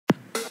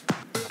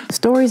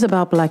Stories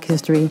about Black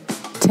history,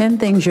 10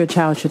 things your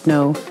child should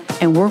know,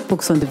 and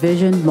workbooks on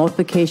division,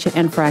 multiplication,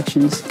 and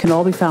fractions can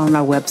all be found on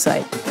our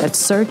website.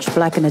 That's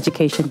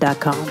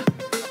searchblackineducation.com.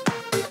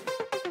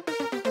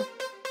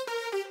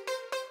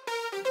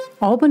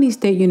 Albany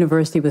State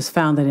University was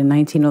founded in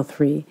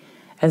 1903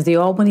 as the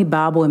Albany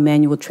Bible and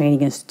Manual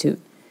Training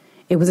Institute.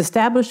 It was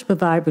established to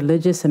provide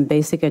religious and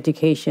basic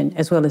education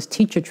as well as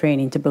teacher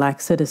training to Black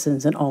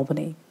citizens in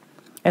Albany.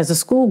 As the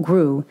school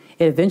grew,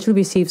 it eventually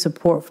received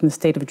support from the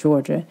state of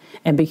Georgia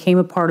and became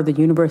a part of the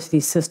University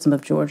System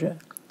of Georgia.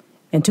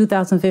 In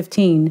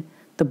 2015,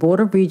 the Board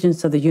of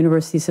Regents of the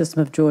University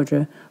System of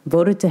Georgia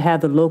voted to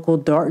have the local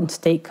Darton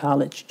State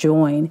College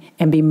join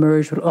and be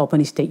merged with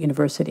Albany State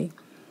University.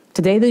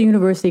 Today, the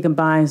university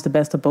combines the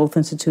best of both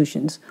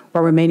institutions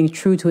while remaining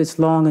true to its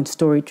long and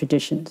storied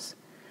traditions.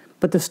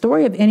 But the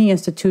story of any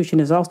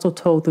institution is also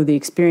told through the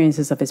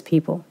experiences of its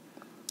people.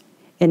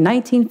 In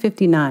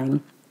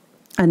 1959,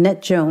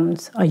 Annette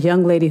Jones, a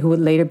young lady who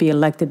would later be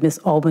elected Miss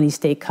Albany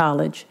State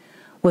College,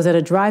 was at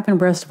a drive-in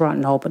restaurant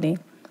in Albany.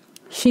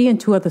 She and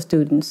two other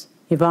students,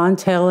 Yvonne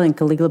Taylor and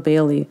Kalila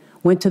Bailey,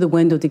 went to the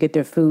window to get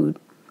their food.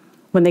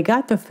 When they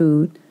got their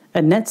food,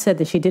 Annette said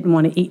that she didn't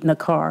want to eat in the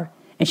car,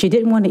 and she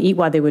didn't want to eat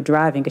while they were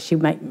driving because she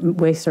might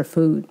waste her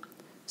food.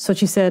 So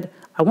she said,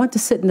 "I want to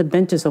sit in the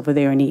benches over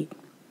there and eat."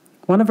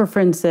 One of her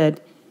friends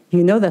said,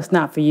 "You know that's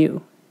not for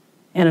you."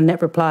 And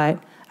Annette replied,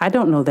 "I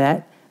don't know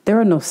that.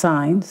 There are no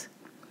signs."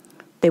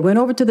 They went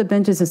over to the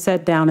benches and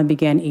sat down and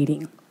began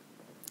eating.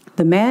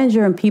 The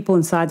manager and people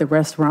inside the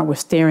restaurant were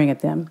staring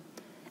at them.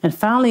 And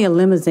finally, a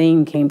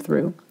limousine came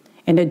through,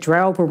 and it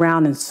drove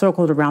around and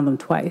circled around them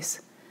twice.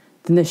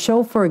 Then the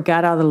chauffeur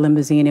got out of the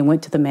limousine and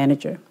went to the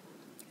manager.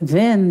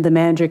 Then the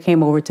manager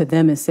came over to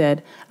them and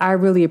said, "I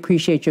really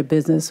appreciate your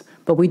business,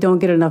 but we don't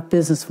get enough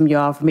business from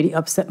y'all for me to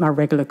upset my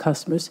regular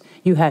customers.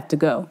 You have to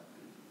go."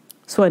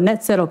 So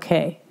Annette said,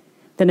 "Okay."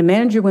 Then the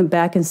manager went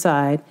back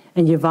inside,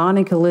 and Yvonne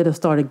and Kalila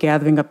started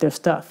gathering up their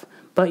stuff.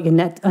 But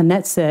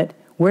Annette said,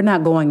 "We're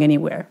not going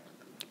anywhere."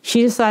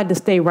 She decided to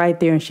stay right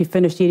there, and she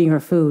finished eating her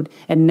food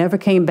and never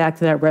came back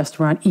to that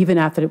restaurant even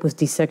after it was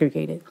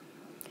desegregated.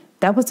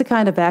 That was the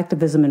kind of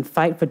activism and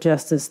fight for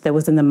justice that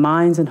was in the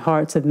minds and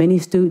hearts of many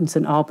students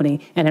in Albany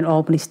and in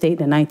Albany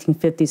State in the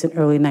 1950s and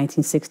early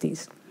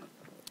 1960s.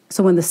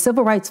 So when the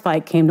civil rights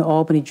fight came to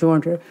Albany,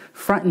 Georgia,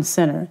 front and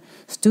center,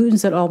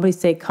 students at Albany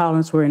State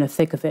College were in the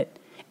thick of it,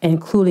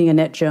 including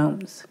Annette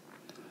Jones.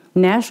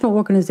 National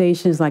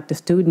organizations like the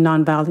Student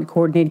Nonviolent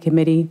Coordinating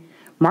Committee,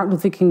 Martin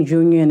Luther King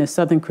Jr. and the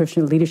Southern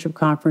Christian Leadership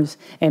Conference,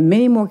 and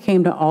many more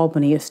came to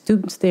Albany as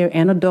students there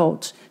and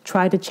adults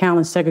tried to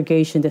challenge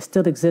segregation that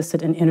still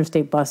existed in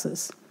interstate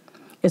buses.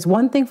 It's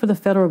one thing for the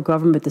federal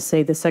government to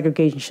say that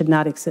segregation should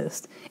not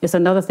exist. It's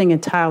another thing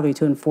entirely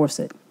to enforce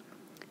it.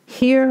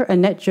 Here,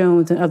 Annette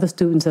Jones and other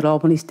students at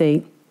Albany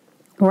State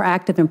were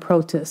active in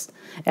protests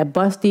at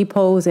bus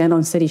depots and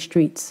on city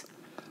streets.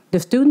 The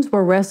students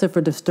were arrested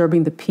for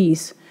disturbing the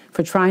peace,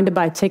 for trying to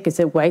buy tickets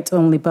at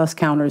whites-only bus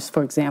counters,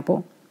 for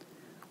example.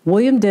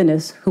 William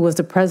Dennis, who was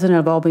the president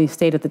of Albany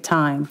State at the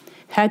time,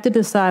 had to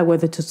decide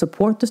whether to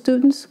support the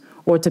students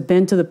or to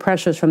bend to the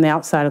pressures from the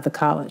outside of the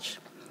college.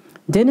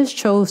 Dennis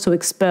chose to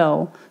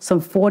expel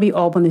some 40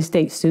 Albany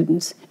State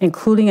students,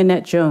 including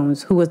Annette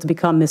Jones, who was to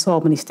become Miss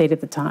Albany State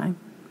at the time.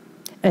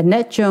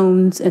 Annette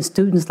Jones and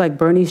students like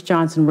Bernice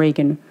Johnson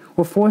Reagan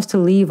were forced to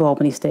leave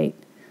Albany State.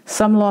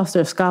 Some lost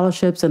their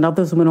scholarships and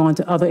others went on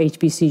to other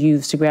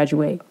HBCUs to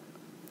graduate.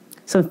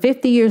 Some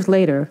 50 years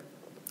later,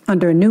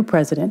 under a new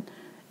president,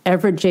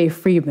 Everett J.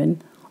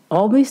 Friedman,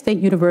 Albany State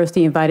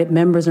University invited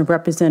members and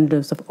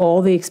representatives of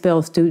all the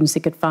expelled students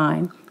it could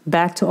find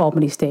back to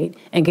Albany State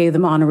and gave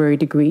them honorary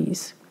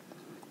degrees.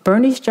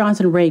 Bernice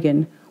Johnson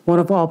Reagan, one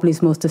of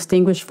Albany's most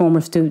distinguished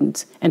former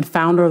students and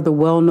founder of the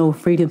well-known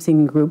freedom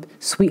singing group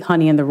Sweet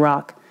Honey and the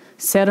Rock,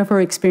 said of her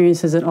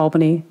experiences in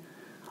Albany,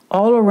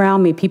 "All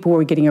around me, people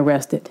were getting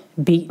arrested,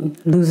 beaten,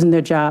 losing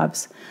their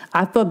jobs.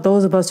 I thought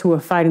those of us who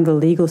were fighting the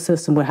legal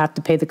system would have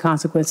to pay the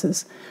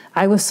consequences.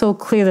 I was so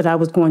clear that I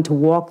was going to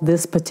walk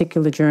this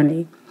particular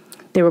journey.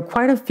 There were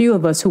quite a few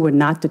of us who were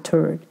not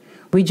deterred.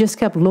 We just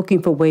kept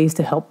looking for ways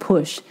to help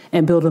push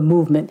and build a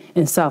movement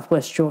in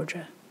Southwest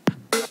Georgia."